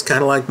 Gassiev is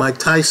kind of like Mike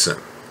Tyson.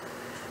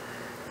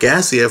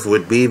 Gassiev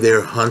would be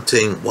there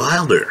hunting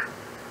Wilder,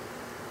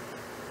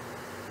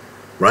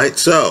 right?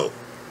 So,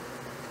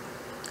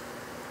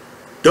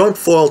 don't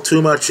fall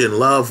too much in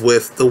love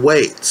with the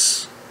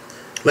weights.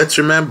 Let's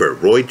remember,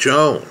 Roy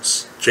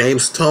Jones,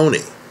 James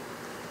Toney,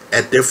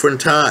 at different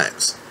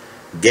times,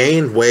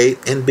 gained weight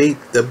and beat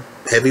the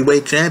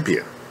heavyweight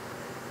champion.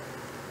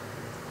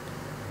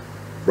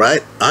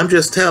 Right? I'm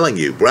just telling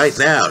you right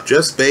now,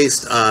 just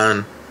based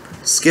on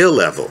skill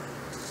level,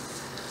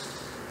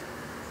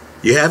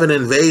 you have an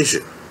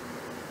invasion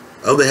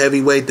of the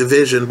heavyweight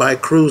division by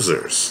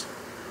cruisers.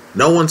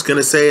 No one's going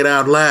to say it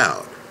out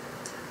loud,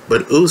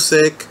 but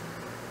Usyk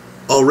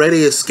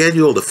already is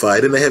scheduled to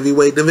fight in the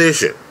heavyweight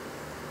division.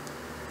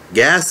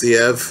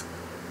 Gassiev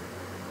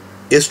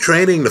is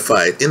training to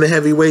fight in the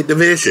heavyweight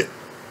division.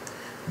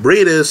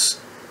 Breedis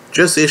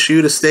just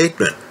issued a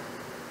statement.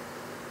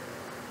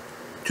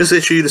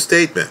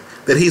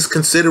 That he's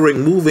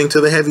considering moving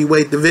to the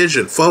heavyweight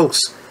division. Folks,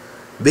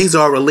 these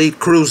are elite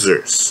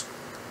cruisers.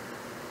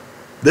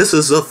 This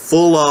is a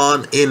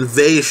full-on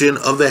invasion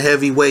of the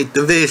heavyweight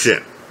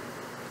division.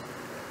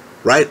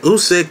 Right?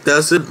 Usyk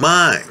doesn't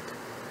mind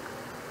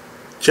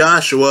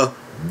Joshua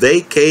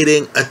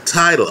vacating a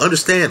title.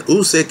 Understand,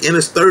 Usyk in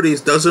his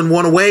 30s doesn't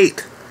want to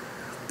wait.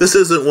 This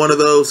isn't one of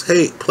those,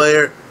 hey,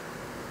 player,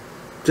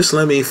 just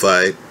let me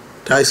fight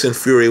Tyson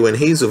Fury when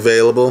he's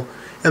available,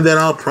 and then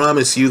I'll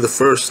promise you the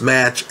first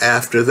match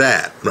after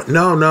that.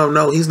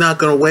 No, he's not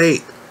going to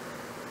wait.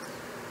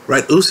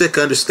 Right?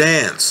 Usyk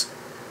understands,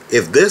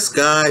 if this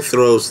guy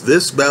throws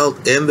this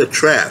belt in the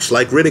trash,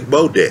 like Riddick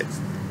Bowe did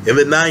in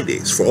the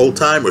 90s, for old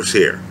timers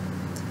here,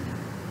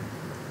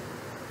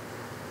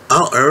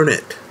 I'll earn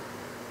it.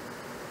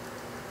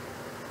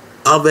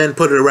 I'll then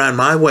put it around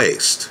my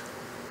waist.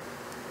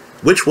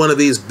 Which one of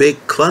these big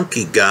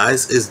clunky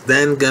guys is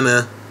then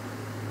gonna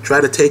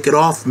try to take it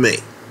off me?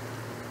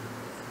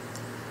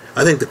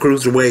 I think the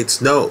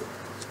cruiserweights know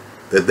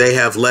that they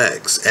have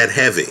legs at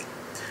heavy.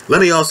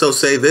 Let me also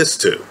say this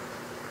too.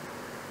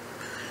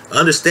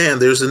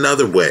 Understand there's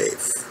another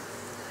wave,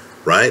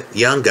 right?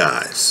 Young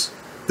guys.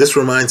 This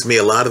reminds me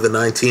a lot of the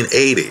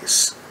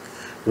 1980s,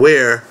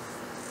 where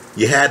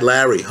you had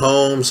Larry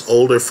Holmes,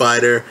 older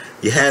fighter.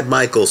 You had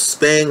Michael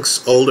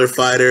Spinks, older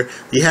fighter.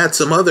 You had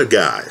some other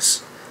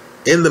guys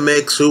in the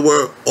mix who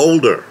were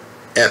older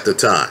at the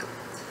time,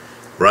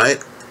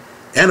 right?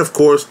 And of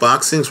course,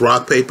 boxing's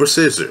rock, paper,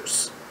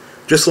 scissors.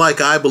 Just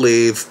like I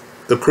believe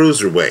the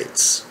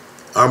cruiserweights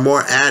are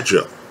more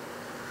agile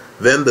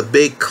than the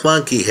big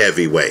clunky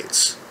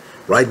heavyweights,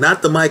 right?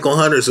 Not the Michael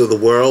Hunters of the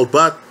world,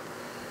 but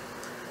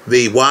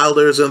the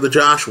Wilders and the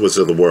Joshuas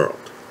of the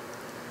world,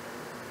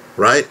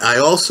 right? I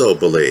also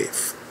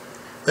believe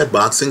that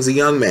boxing's a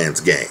young man's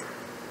game.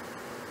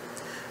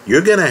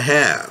 You're going to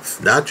have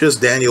not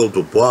just Daniel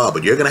Dubois,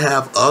 but you're going to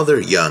have other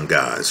young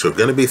guys who are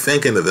going to be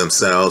thinking to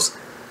themselves,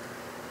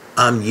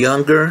 I'm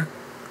younger,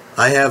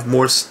 I have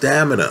more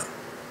stamina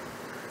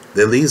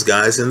than these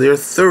guys in their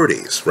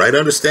 30s, right?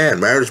 Understand,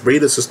 Maris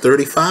Briedis is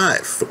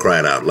 35, for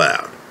crying out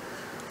loud.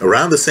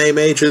 Around the same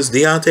age as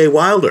Deontay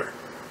Wilder,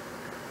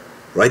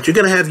 right? You're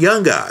going to have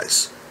young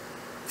guys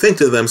think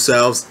to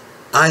themselves,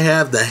 I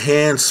have the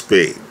hand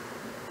speed,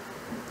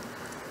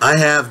 I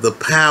have the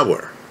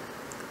power,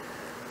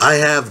 I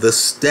have the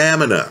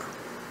stamina.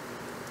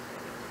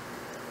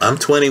 I'm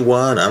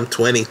 21, I'm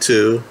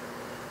 22,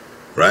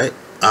 right?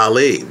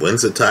 Ali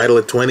wins the title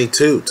at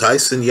 22.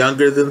 Tyson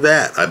younger than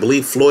that. I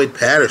believe Floyd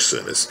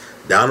Patterson is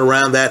down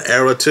around that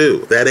era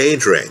too, that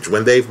age range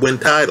when they win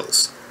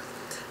titles.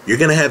 You're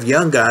going to have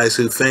young guys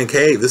who think,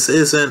 hey, this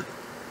isn't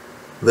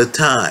the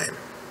time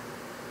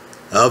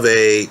of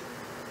a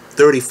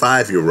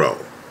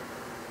 35-year-old.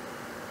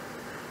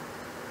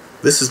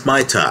 This is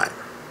my time,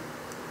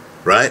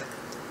 right?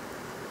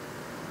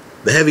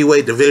 The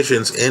heavyweight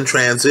division's in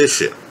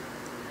transition.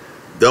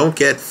 Don't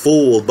get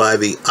fooled by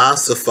the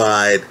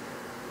ossified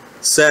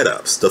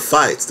setups, the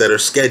fights that are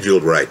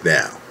scheduled right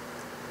now,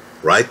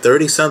 right?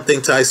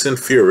 30-something Tyson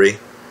Fury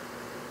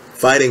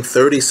fighting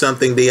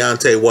 30-something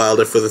Deontay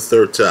Wilder for the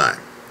third time.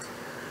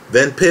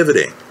 Then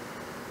pivoting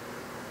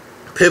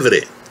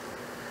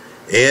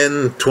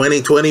in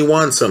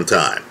 2021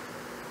 sometime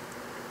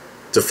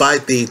to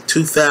fight the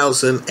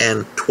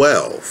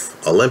 2012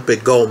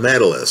 Olympic gold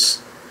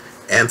medalist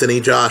Anthony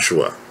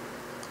Joshua,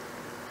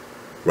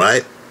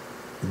 right?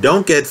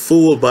 Don't get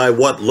fooled by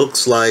what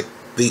looks like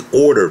the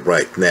order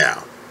right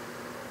now.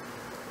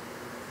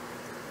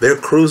 They're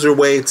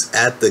cruiserweights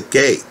at the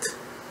gate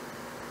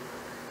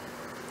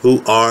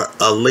who are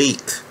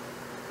elite,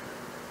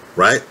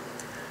 right?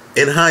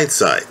 In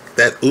hindsight,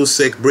 that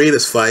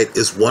Usyk-Briedis fight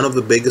is one of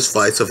the biggest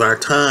fights of our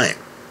time,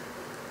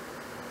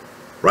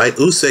 right?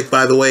 Usyk,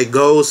 by the way,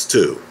 goes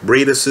to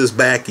Briedis'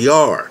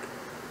 backyard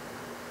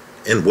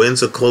and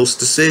wins a close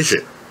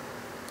decision,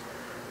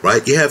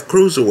 right? You have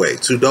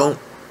cruiserweights who don't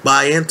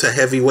buy into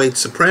heavyweight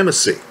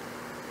supremacy,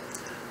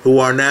 who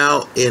are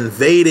now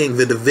invading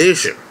the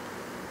division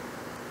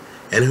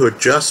and who are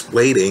just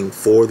waiting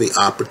for the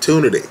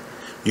opportunity.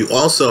 You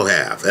also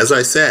have, as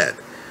I said,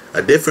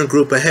 a different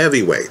group of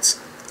heavyweights.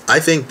 I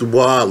think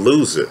Dubois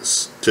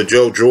loses to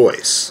Joe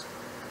Joyce.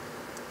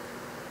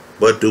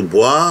 But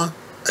Dubois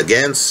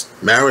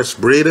against Maris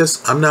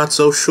Briedis, I'm not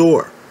so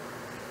sure.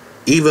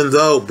 Even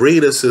though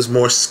Briedis is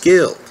more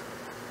skilled,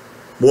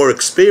 more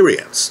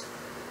experienced,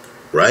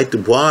 right?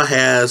 Dubois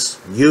has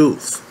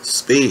youth,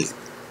 speed,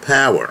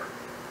 power,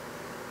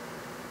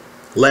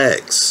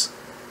 legs.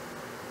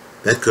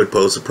 That could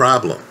pose a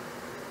problem,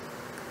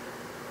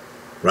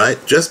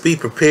 right? Just be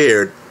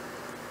prepared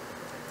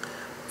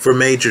for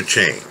major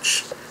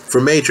change,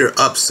 for major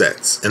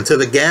upsets. And to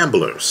the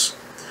gamblers,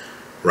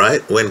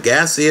 right? When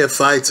Gassiev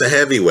fights a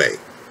heavyweight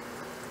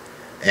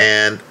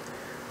and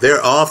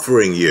they're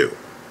offering you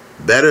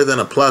better than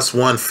a plus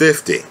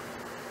 150,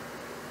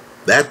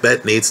 that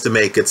bet needs to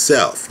make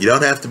itself. You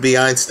don't have to be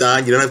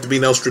Einstein. You don't have to be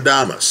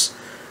Nostradamus,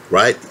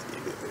 right?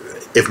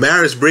 If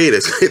Maris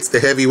Briedis hits the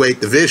heavyweight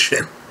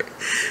division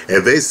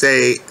and they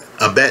say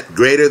a bet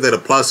greater than a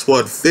plus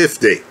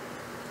 150,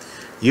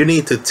 you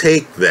need to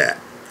take that,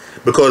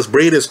 because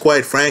Briedis,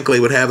 quite frankly,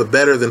 would have a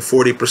better than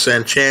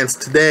 40% chance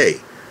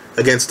today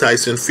against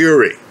Tyson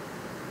Fury,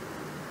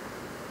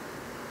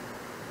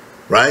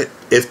 right?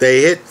 If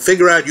they hit,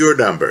 figure out your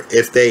number.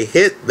 If they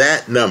hit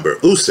that number,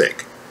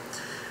 Usyk,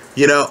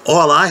 you know,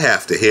 all I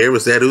have to hear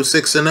is that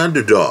Usyk's an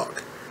underdog.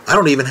 I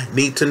don't even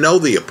need to know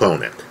the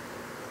opponent,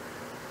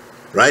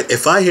 right?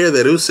 If I hear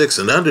that Usyk's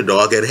an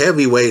underdog at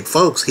heavyweight,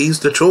 folks, he's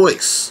the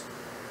choice.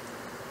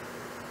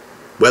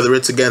 Whether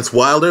it's against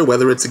Wilder,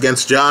 whether it's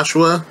against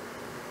Joshua,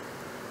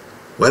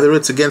 whether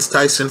it's against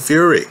Tyson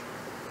Fury,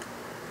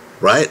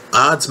 right?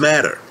 Odds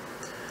matter.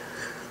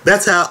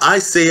 That's how I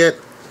see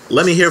it.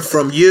 Let me hear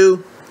from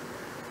you.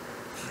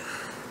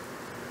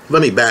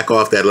 Let me back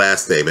off that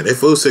last statement.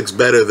 If Usyk's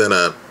better than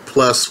a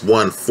plus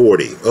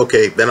 140,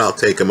 okay, then I'll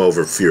take him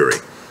over Fury.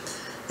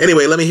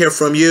 Anyway, let me hear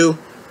from you.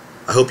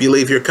 I hope you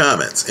leave your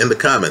comments in the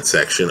comment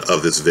section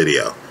of this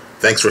video.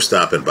 Thanks for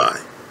stopping by.